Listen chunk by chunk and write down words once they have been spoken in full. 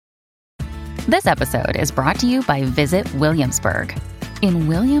This episode is brought to you by Visit Williamsburg. In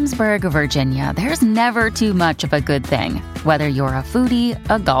Williamsburg, Virginia, there's never too much of a good thing. Whether you're a foodie,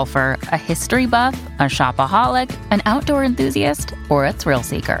 a golfer, a history buff, a shopaholic, an outdoor enthusiast, or a thrill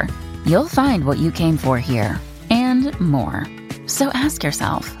seeker, you'll find what you came for here and more. So ask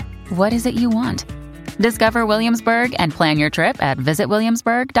yourself, what is it you want? Discover Williamsburg and plan your trip at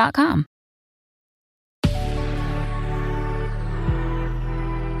visitwilliamsburg.com.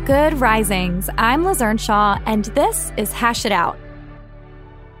 Good risings. I'm Liz Earnshaw, and this is Hash It Out.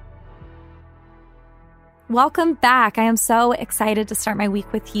 Welcome back. I am so excited to start my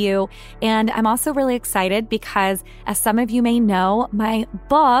week with you. And I'm also really excited because, as some of you may know, my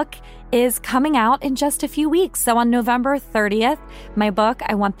book is coming out in just a few weeks. So on November 30th, my book,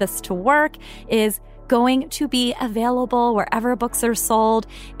 I Want This to Work, is going to be available wherever books are sold.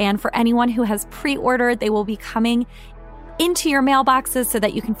 And for anyone who has pre-ordered, they will be coming into your mailboxes so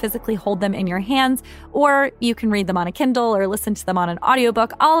that you can physically hold them in your hands, or you can read them on a Kindle or listen to them on an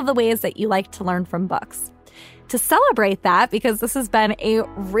audiobook, all of the ways that you like to learn from books. To celebrate that, because this has been a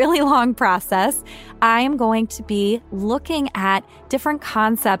really long process, I am going to be looking at different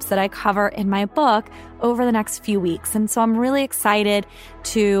concepts that I cover in my book over the next few weeks. And so I'm really excited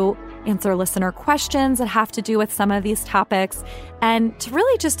to answer listener questions that have to do with some of these topics and to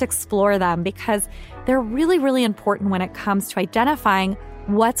really just explore them because they're really, really important when it comes to identifying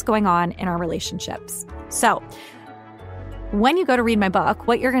what's going on in our relationships. So when you go to read my book,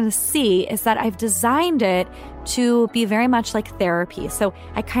 what you're going to see is that I've designed it to be very much like therapy. So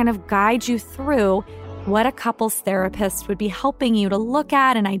I kind of guide you through what a couples therapist would be helping you to look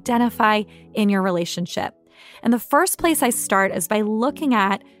at and identify in your relationship. And the first place I start is by looking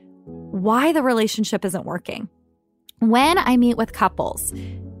at why the relationship isn't working. When I meet with couples,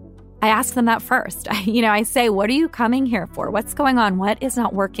 I ask them that first. I say, what are you coming here for? What's going on? What is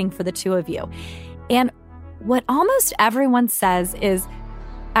not working for the two of you? And what almost everyone says is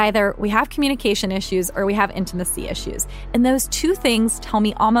either we have communication issues or we have intimacy issues. And those two things tell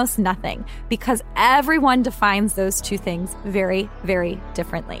me almost nothing because everyone defines those two things very, very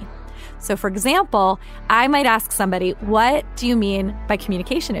differently. So for example, I might ask somebody, what do you mean by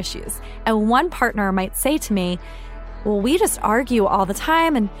communication issues? And one partner might say to me, well, we just argue all the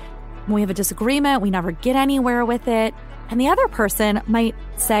time and when we have a disagreement, we never get anywhere with it. And the other person might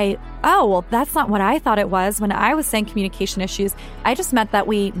say, oh, well, that's not what I thought it was. When I was saying communication issues, I just meant that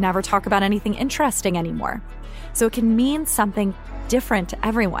we never talk about anything interesting anymore. So it can mean something different to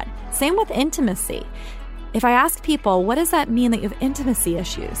everyone. Same with intimacy. If I ask people, what does that mean that you have intimacy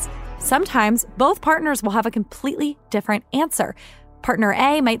issues? Sometimes both partners will have a completely different answer. Partner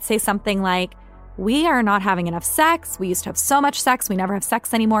A might say something like, we are not having enough sex. We used to have so much sex. We never have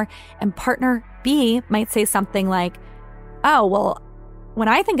sex anymore. And partner B might say something like, oh, well, when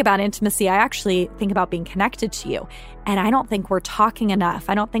I think about intimacy, I actually think about being connected to you. And I don't think we're talking enough.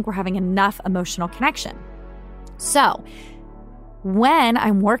 I don't think we're having enough emotional connection. So when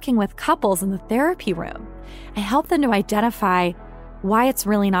I'm working with couples in the therapy room, I help them to identify why it's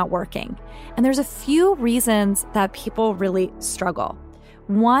really not working. And there's a few reasons that people really struggle.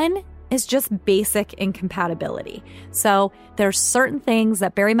 One is just basic incompatibility. So there's certain things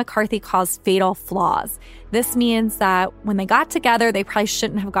that Barry McCarthy calls fatal flaws. This means that when they got together, they probably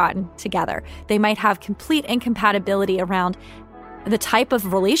shouldn't have gotten together. They might have complete incompatibility around the type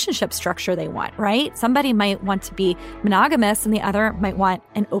of relationship structure they want, right? Somebody might want to be monogamous and the other might want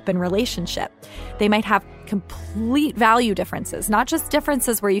an open relationship. They might have complete value differences, not just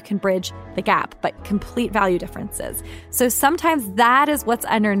differences where you can bridge the gap, but complete value differences. So sometimes that is what's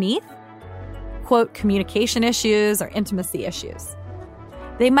underneath, quote, communication issues or intimacy issues.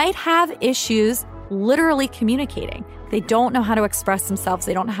 They might have issues literally communicating. They don't know how to express themselves.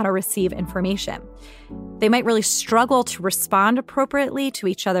 They don't know how to receive information. They might really struggle to respond appropriately to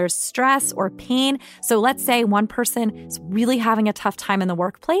each other's stress or pain. So let's say one person is really having a tough time in the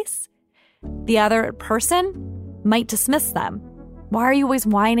workplace. The other person might dismiss them. Why are you always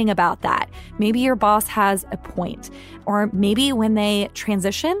whining about that? Maybe your boss has a point. Or maybe when they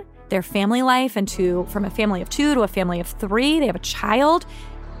transition their family life from a family of 2 to a family of 3, they have a child,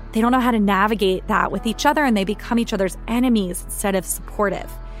 they don't know how to navigate that with each other and they become each other's enemies instead of supportive.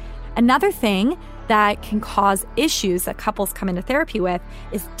 Another thing that can cause issues that couples come into therapy with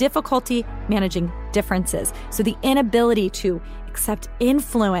is difficulty managing differences. So the inability to accept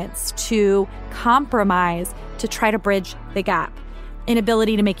influence, to compromise, to try to bridge the gap.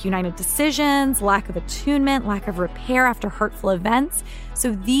 Inability to make united decisions, lack of attunement, lack of repair after hurtful events.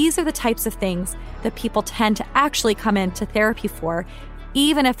 So these are the types of things that people tend to actually come into therapy for,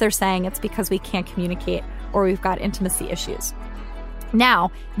 even if they're saying it's because we can't communicate or we've got intimacy issues.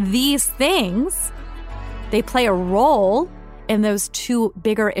 Now, these things, they play a role in those two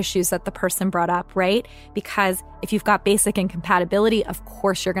bigger issues that the person brought up, right? Because if you've got basic incompatibility, of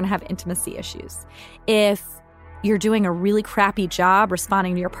course you're going to have intimacy issues. If you're doing a really crappy job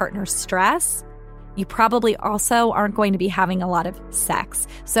responding to your partner's stress, you probably also aren't going to be having a lot of sex.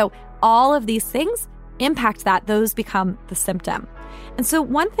 So all of these things impact that. Those become the symptom. And so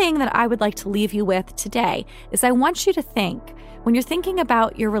one thing that I would like to leave you with today is I want you to think, when you're thinking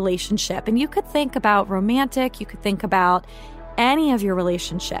about your relationship, and you could think about romantic, you could think about any of your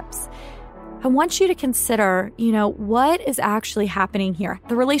relationships, I want you to consider, what is actually happening here?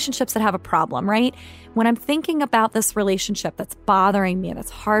 The relationships that have a problem, right? When I'm thinking about this relationship that's bothering me,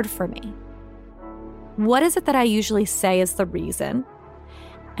 that's hard for me, what is it that I usually say is the reason?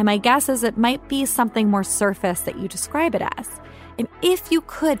 And my guess is it might be something more surface that you describe it as. And if you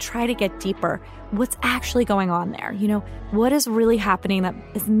could try to get deeper, what's actually going on there? What is really happening that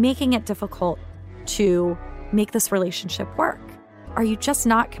is making it difficult to make this relationship work? Are you just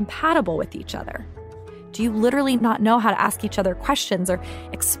not compatible with each other? Do you literally not know how to ask each other questions or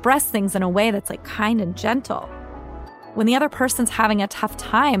express things in a way that's kind and gentle? When the other person's having a tough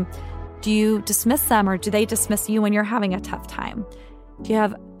time, do you dismiss them or do they dismiss you when you're having a tough time? Do you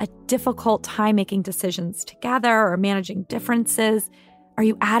have a difficult time making decisions together or managing differences? Are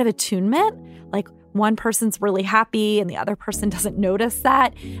you out of attunement? One person's really happy and the other person doesn't notice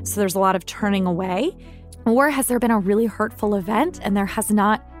that, so there's a lot of turning away. Or has there been a really hurtful event and there has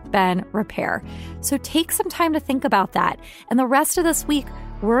not been repair? So take some time to think about that. And the rest of this week,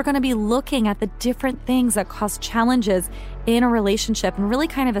 we're going to be looking at the different things that cause challenges in a relationship and really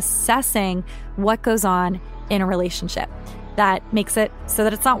kind of assessing what goes on in a relationship that makes it so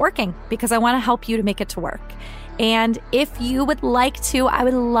that it's not working, because I want to help you to make it to work. And if you would like to, I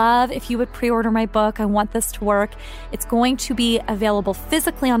would love if you would pre-order my book, I Want This to Work. It's going to be available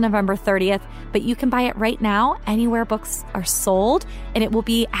physically on November 30th, but you can buy it right now anywhere books are sold, and it will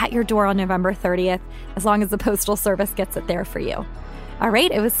be at your door on November 30th, as long as the Postal Service gets it there for you. All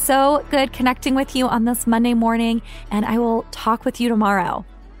right, it was so good connecting with you on this Monday morning, and I will talk with you tomorrow.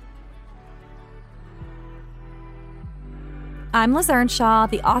 I'm Liz Earnshaw,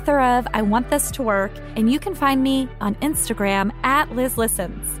 the author of I Want This to Work, and you can find me on Instagram at Liz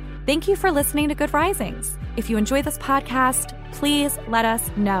Listens. Thank you for listening to Good Risings. If you enjoy this podcast, please let us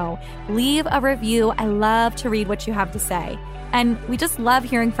know. Leave a review. I love to read what you have to say. And we just love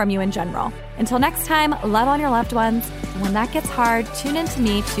hearing from you in general. Until next time, love on your loved ones. And when that gets hard, tune in to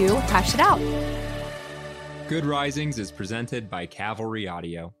me to hash it out. Good Risings is presented by Cavalry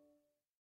Audio.